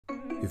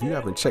If you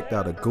haven't checked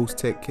out a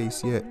Ghostek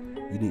case yet,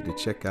 you need to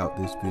check out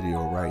this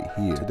video right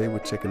here. Today we're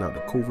checking out the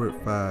Covert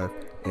 5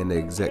 and the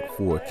Exec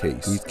 4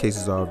 case. These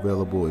cases are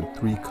available in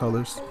 3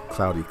 colors: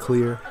 cloudy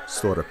clear,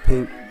 sort of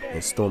pink,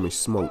 and stormy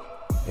smoke.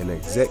 An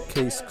Exec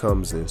case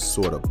comes in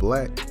sort of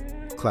black,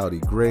 cloudy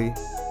gray,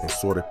 and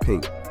sort of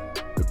pink.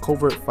 The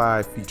Covert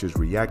 5 features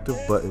reactive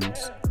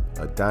buttons,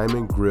 a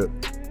diamond grip,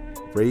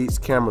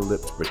 raised camera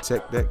lip to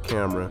protect that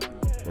camera,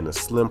 and a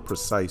slim,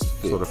 precise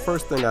fit. So the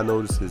first thing I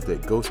noticed is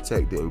that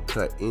Ghostek didn't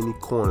cut any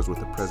corners with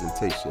the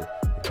presentation.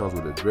 It comes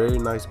with a very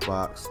nice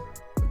box,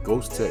 a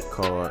Ghostek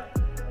card,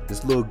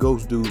 this little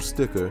ghost dude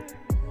sticker,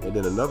 and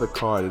then another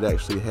card that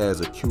actually has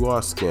a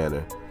QR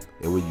scanner.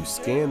 And when you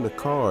scan the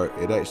card,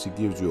 it actually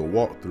gives you a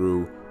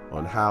walkthrough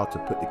on how to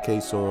put the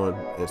case on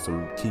and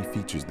some key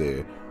features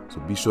there. So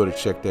be sure to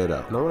check that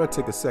out. Now I want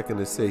to take a second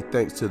to say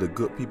thanks to the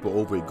good people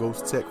over at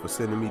Ghostek for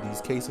sending me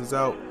these cases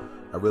out.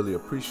 I really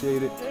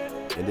appreciate it.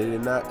 And they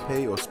did not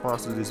pay or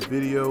sponsor this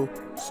video,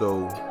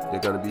 so they're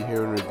going to be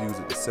hearing reviews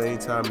at the same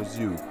time as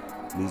you.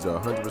 And these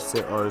are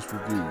 100% honest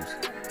reviews.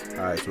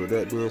 Alright, so with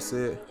that being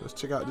said, let's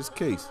check out this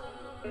case.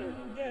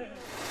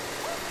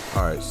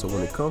 Alright, so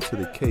when it comes to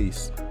the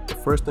case, the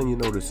first thing you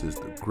notice is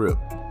the grip,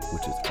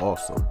 which is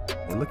awesome.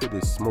 And look at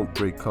this smoke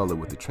gray color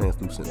with the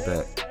translucent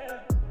back.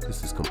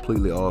 This is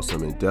completely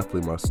awesome and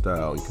definitely my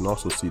style. You can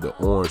also see the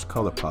orange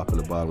color pop in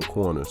the bottom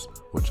corners,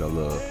 which I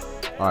love.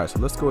 Alright, so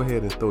let's go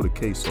ahead and throw the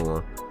case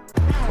on.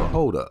 But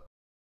hold up.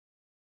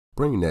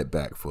 Bring that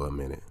back for a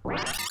minute.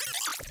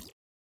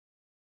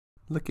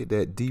 Look at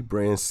that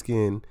D-brand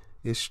skin.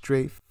 It's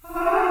straight.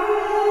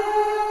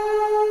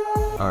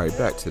 Alright,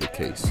 back to the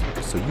case.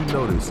 So you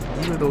notice,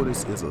 even though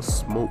this is a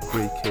smoke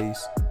gray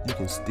case, you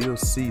can still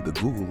see the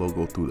Google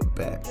logo through the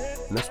back.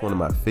 And that's one of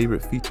my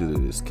favorite features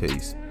of this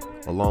case,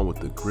 along with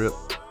the grip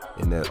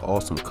and that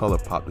awesome color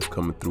pop that's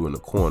coming through in the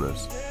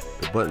corners.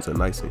 The buttons are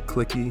nice and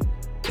clicky,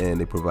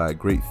 and they provide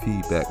great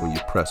feedback when you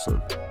press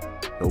them.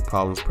 No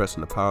problems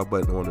pressing the power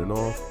button on and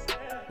off,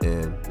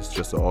 and it's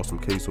just an awesome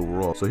case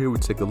overall. So here we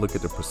take a look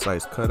at the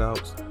precise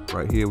cutouts.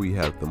 Right here we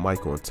have the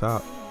mic on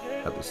top,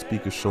 have the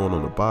speakers showing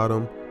on the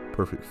bottom,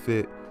 perfect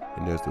fit,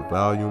 and there's the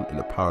volume and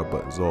the power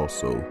buttons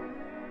also.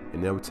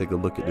 And now we take a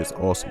look at this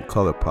awesome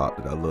color pop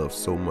that I love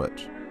so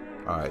much.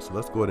 Alright, so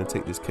let's go ahead and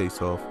take this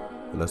case off,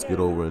 and let's get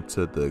over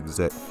into the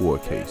Exec 4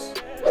 case.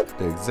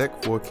 The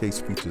Exec 4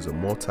 case features a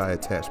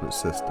multi-attachment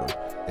system.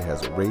 It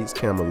has a raised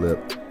camera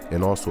lip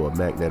and also a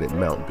magnetic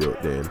mount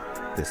built in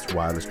that's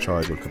wireless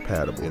charging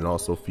compatible. It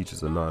also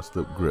features a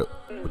non-slip grip,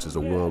 which is a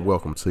warm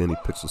welcome to any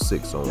Pixel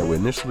 6 owner. And we're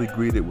initially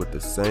greeted with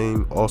the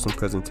same awesome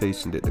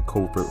presentation that the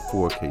Covert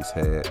 4 case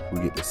had.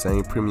 We get the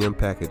same premium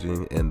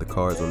packaging and the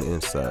cards on the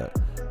inside.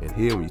 And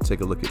here, when you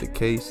take a look at the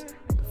case,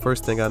 the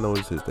first thing I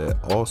notice is that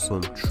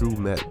awesome true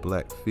matte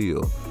black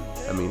feel.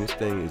 I mean, this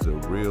thing is a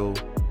real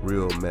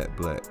matte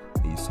black.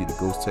 And you see the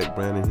Ghostek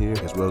brand in here,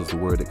 as well as the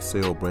word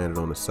Excel branded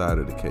on the side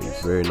of the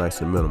case. Very nice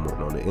and minimal.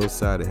 And on the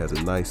inside, it has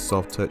a nice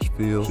soft touch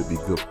feel. Should be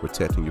good for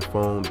protecting your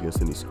phone against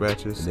any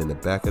scratches. And then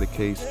the back of the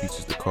case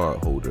features the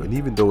card holder. And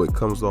even though it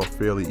comes off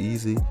fairly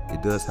easy,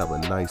 it does have a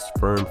nice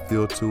firm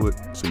feel to it,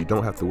 so you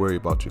don't have to worry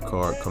about your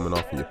card coming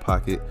off in your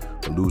pocket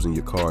or losing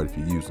your card if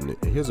you're using it.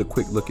 And here's a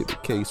quick look at the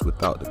case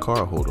without the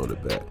card holder on the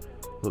back.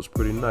 Looks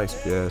pretty nice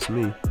if you ask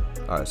me.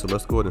 Alright, so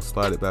let's go ahead and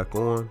slide it back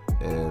on,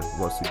 and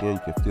once again you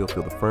can still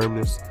feel the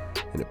firmness,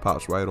 and it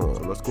pops right on.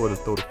 So let's go ahead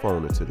and throw the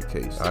phone into the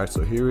case. Alright,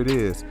 so here it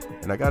is,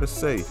 and I gotta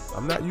say,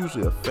 I'm not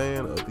usually a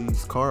fan of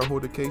these card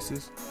holder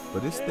cases,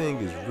 but this thing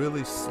is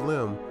really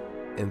slim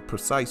and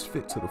precise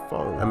fit to the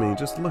phone. I mean,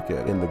 just look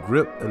at it. And the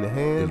grip in the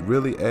hand, it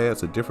really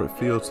adds a different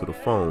feel to the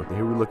phone. And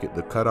here we look at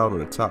the cutout on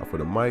the top for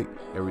the mic,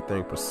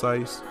 everything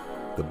precise.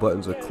 The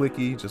buttons are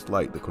clicky, just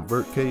like the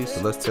Covert case.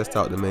 So let's test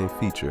out the main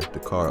feature, the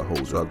card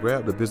holder. So I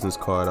grabbed the business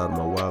card out of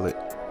my wallet,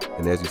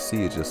 and as you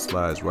see, it just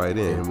slides right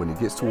in. And when it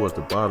gets towards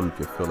the bottom,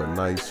 you can feel a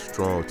nice,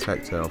 strong,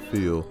 tactile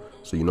feel,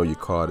 so you know your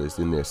card is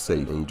in there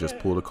safe. And you just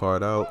pull the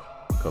card out,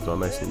 comes out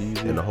nice and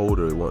easy. And the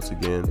holder, once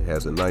again,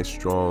 has a nice,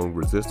 strong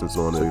resistance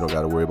on it, so you don't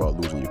got to worry about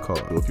losing your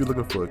card. So if you're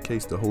looking for a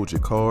case to hold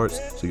your cards,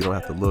 so you don't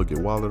have to lug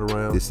your wallet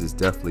around, this is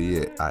definitely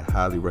it. I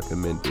highly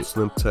recommend it.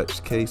 Slim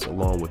touch case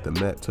along with the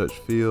matte touch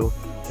feel.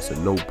 It's a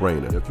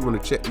no-brainer. If you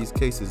want to check these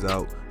cases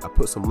out, I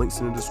put some links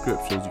in the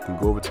descriptions. You can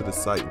go over to the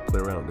site and play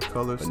around with the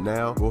colors. But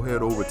now, go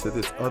ahead over to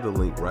this other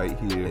link right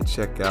here and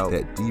check out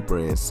that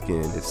D-brand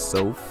skin. It's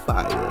so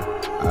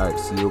fire. Alright,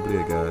 see you over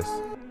there, guys.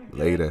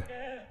 Later.